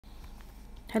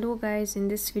Hello guys, in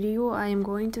this video I am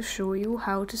going to show you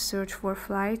how to search for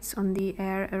flights on the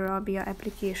Air Arabia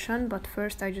application, but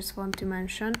first I just want to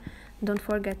mention, don't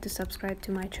forget to subscribe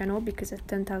to my channel because at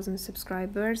 10,000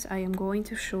 subscribers I am going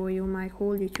to show you my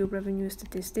whole YouTube revenue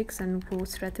statistics and growth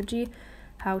strategy,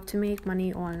 how to make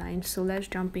money online. So let's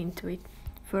jump into it.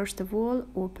 First of all,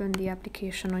 open the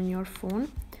application on your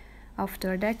phone.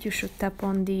 After that you should tap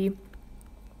on the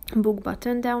book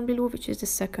button down below, which is the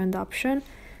second option.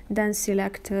 Then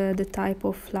select the type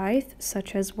of flight,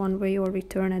 such as one-way or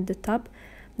return at the top.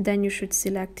 Then you should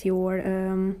select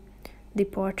your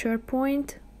departure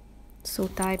point. So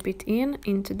type it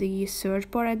into the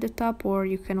search bar at the top, or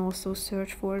you can also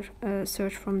search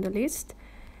from the list.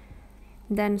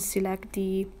 Then select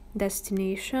the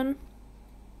destination,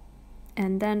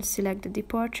 and then select the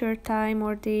departure time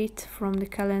or date from the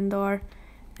calendar,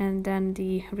 and then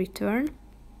the return.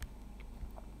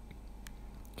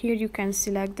 Here you can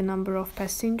select the number of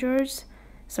passengers,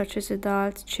 such as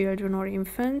adults, children or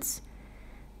infants.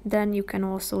 Then you can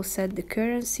also set the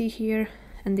currency here,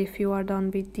 and if you are done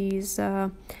with these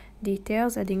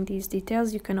adding these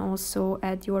details, you can also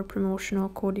add your promotional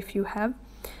code if you have.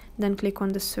 Then click on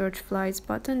the search flights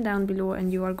button down below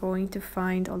and you are going to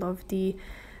find all of the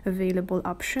available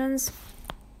options.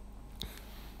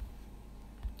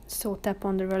 So tap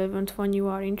on the relevant one you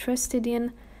are interested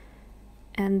in,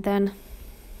 and then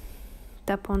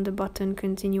tap on the button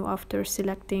continue after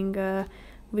selecting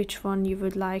which one you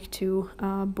would like to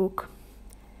book,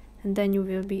 and then you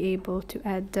will be able to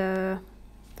add the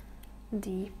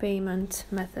payment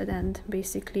method. And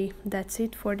basically that's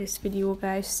it for this video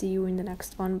guys. See you in the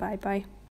next one. Bye bye.